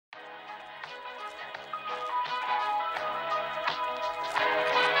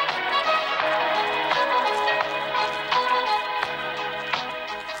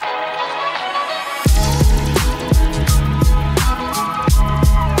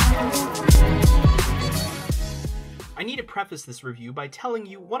I need to preface this review by telling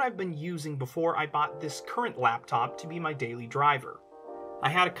you what I've been using before I bought this current laptop to be my daily driver. I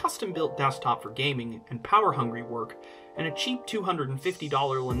had a custom-built desktop for gaming and power-hungry work, and a cheap $250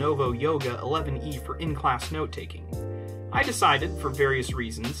 Lenovo Yoga 11E for in-class note-taking. I decided, for various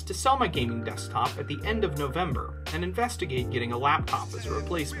reasons, to sell my gaming desktop at the end of November and investigate getting a laptop as a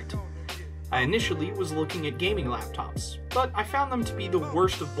replacement. I initially was looking at gaming laptops, but I found them to be the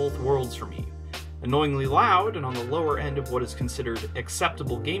worst of both worlds for me. Annoyingly loud and on the lower end of what is considered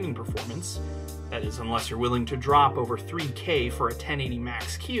acceptable gaming performance, that is unless you're willing to drop over 3K for a 1080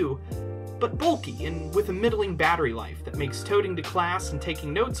 Max-Q, but bulky and with a middling battery life that makes toting to class and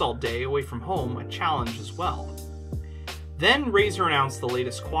taking notes all day away from home a challenge as well. Then Razer announced the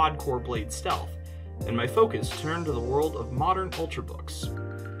latest quad-core Blade Stealth, and my focus turned to the world of modern Ultrabooks.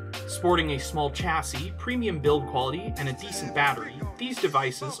 Sporting a small chassis, premium build quality, and a decent battery, these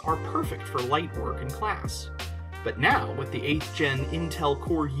devices are perfect for light work and class. But now, with the 8th gen Intel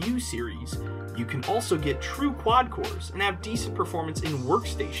Core U series, you can also get true quad cores and have decent performance in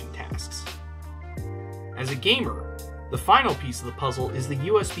workstation tasks. As a gamer, the final piece of the puzzle is the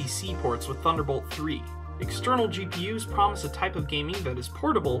USB-C ports with Thunderbolt 3. External GPUs promise a type of gaming that is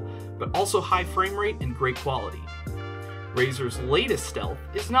portable, but also high frame rate and great quality. Razer's latest Stealth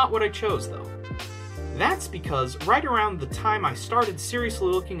is not what I chose though. That's because right around the time I started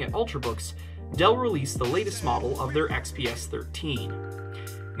seriously looking at Ultrabooks, Dell released the latest model of their XPS 13.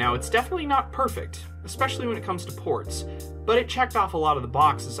 Now it's definitely not perfect, especially when it comes to ports, but it checked off a lot of the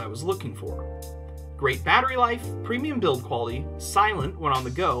boxes I was looking for. Great battery life, premium build quality, silent when on the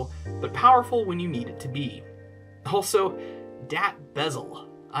go, but powerful when you need it to be. Also, dat bezel.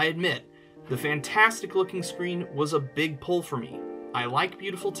 I admit, the fantastic looking screen was a big pull for me. I like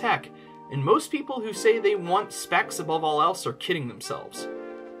beautiful tech, and most people who say they want specs above all else are kidding themselves.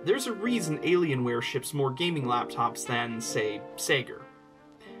 There's a reason Alienware ships more gaming laptops than, say, Sager.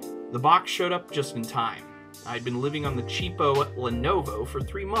 The box showed up just in time. I'd been living on the cheapo Lenovo for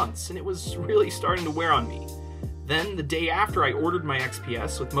 3 months, and it was really starting to wear on me. Then, the day after I ordered my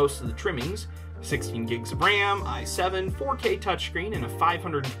XPS with most of the trimmings, 16 gigs of RAM, i7, 4K touchscreen, and a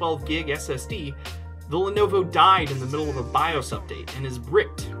 512 gig SSD, the Lenovo died in the middle of a BIOS update and is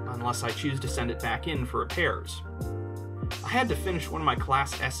bricked unless I choose to send it back in for repairs. I had to finish one of my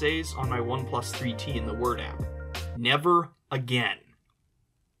class essays on my OnePlus 3T in the Word app. Never again.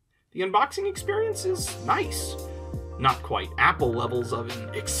 The unboxing experience is nice. Not quite Apple levels of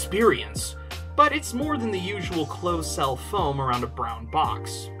an experience, but it's more than the usual closed-cell foam around a brown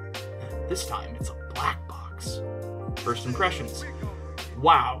box. This time, it's a black box. First impressions.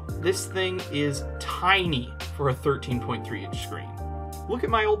 Wow, this thing is tiny for a 13.3-inch screen. Look at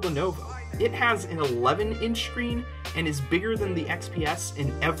my old Lenovo. It has an 11-inch screen and is bigger than the XPS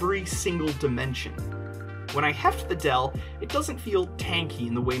in every single dimension. When I heft the Dell, it doesn't feel tanky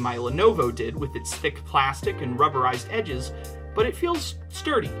in the way my Lenovo did with its thick plastic and rubberized edges, but it feels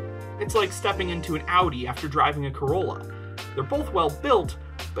sturdy. It's like stepping into an Audi after driving a Corolla. They're both well built,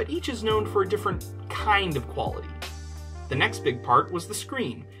 but each is known for a different kind of quality. The next big part was the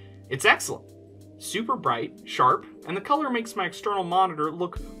screen. It's excellent. Super bright, sharp, and the color makes my external monitor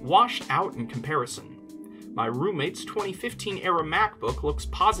look washed out in comparison. My roommate's 2015-era MacBook looks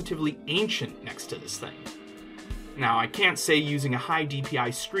positively ancient next to this thing. Now, I can't say using a high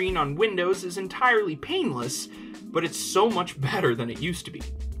DPI screen on Windows is entirely painless, but it's so much better than it used to be.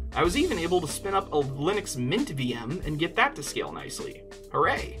 I was even able to spin up a Linux Mint VM and get that to scale nicely.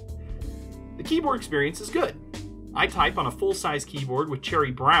 Hooray! The keyboard experience is good. I type on a full-size keyboard with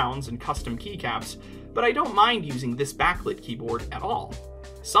cherry browns and custom keycaps, but I don't mind using this backlit keyboard at all.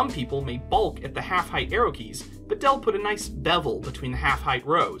 Some people may balk at the half-height arrow keys, but Dell put a nice bevel between the half-height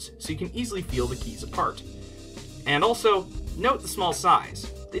rows, so you can easily feel the keys apart. And also, note the small size.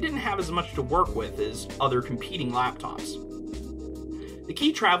 They didn't have as much to work with as other competing laptops. The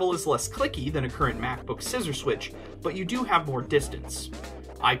key travel is less clicky than a current MacBook scissor switch, but you do have more distance.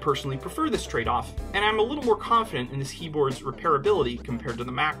 I personally prefer this trade-off, and I'm a little more confident in this keyboard's repairability compared to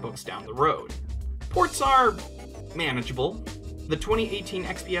the MacBooks down the road. Ports are manageable. The 2018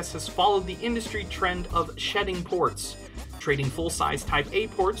 XPS has followed the industry trend of shedding ports, trading full-size Type-A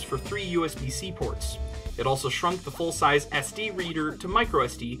ports for 3 USB-C ports. It also shrunk the full-size SD reader to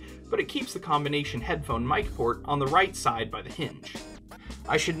microSD, but it keeps the combination headphone mic port on the right side by the hinge.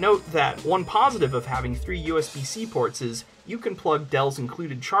 I should note that one positive of having 3 USB-C ports is you can plug Dell's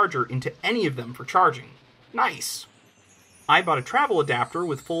included charger into any of them for charging. Nice! I bought a travel adapter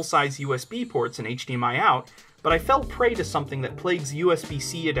with full-size USB ports and HDMI out, but I fell prey to something that plagues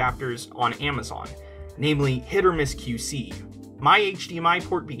USB-C adapters on Amazon, namely hit-or-miss QC. My HDMI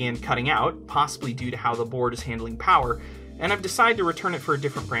port began cutting out, possibly due to how the board is handling power, and I've decided to return it for a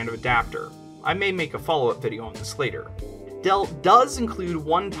different brand of adapter. I may make a follow-up video on this later. Dell does include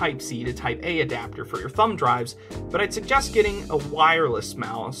one Type-C to Type-A adapter for your thumb drives, but I'd suggest getting a wireless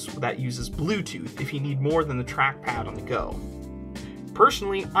mouse that uses Bluetooth if you need more than the trackpad on the go.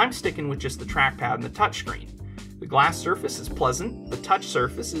 Personally, I'm sticking with just the trackpad and the touchscreen. The glass surface is pleasant, the touch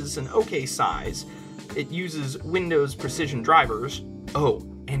surface is an okay size, it uses Windows Precision drivers, oh,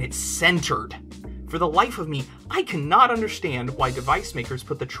 and it's centered. For the life of me, I cannot understand why device makers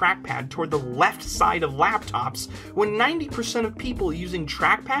put the trackpad toward the left side of laptops when 90% of people using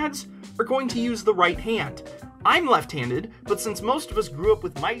trackpads are going to use the right hand. I'm left-handed, but since most of us grew up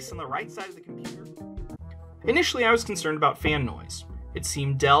with mice on the right side of the computer... Initially, I was concerned about fan noise. It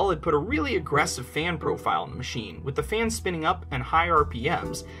seemed Dell had put a really aggressive fan profile on the machine, with the fan spinning up and high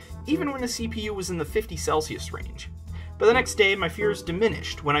RPMs, even when the CPU was in the 50 Celsius range. But the next day, my fears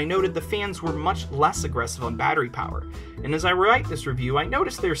diminished when I noted the fans were much less aggressive on battery power, and as I write this review, I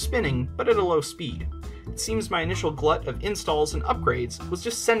noticed they're spinning, but at a low speed. It seems my initial glut of installs and upgrades was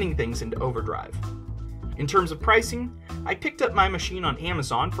just sending things into overdrive. In terms of pricing, I picked up my machine on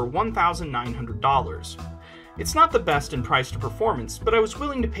Amazon for $1,900. It's not the best in price to performance, but I was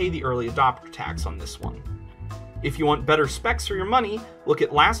willing to pay the early adopter tax on this one. If you want better specs for your money, look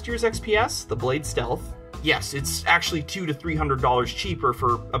at last year's XPS, the Blade Stealth. Yes, it's actually $200 to $300 cheaper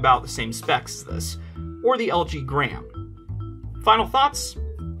for about the same specs as this, or the LG Gram. Final thoughts?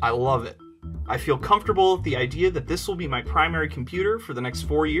 I love it. I feel comfortable with the idea that this will be my primary computer for the next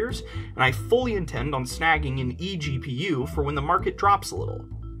 4 years, and I fully intend on snagging an eGPU for when the market drops a little.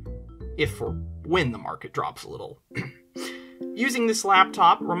 If or when the market drops a little. Using this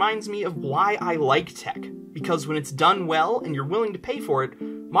laptop reminds me of why I like tech, because when it's done well and you're willing to pay for it,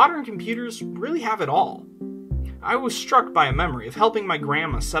 modern computers really have it all. I was struck by a memory of helping my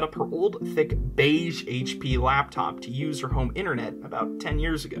grandma set up her old, thick, beige HP laptop to use her home internet about 10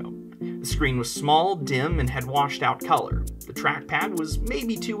 years ago. The screen was small, dim, and had washed out color. The trackpad was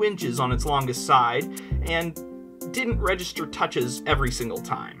maybe 2 inches on its longest side, and didn't register touches every single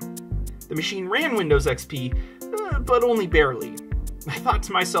time. The machine ran Windows XP, but only barely. I thought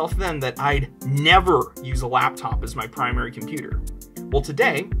to myself then that I'd never use a laptop as my primary computer. Well,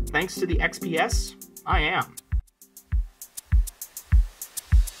 today, thanks to the XPS, I am.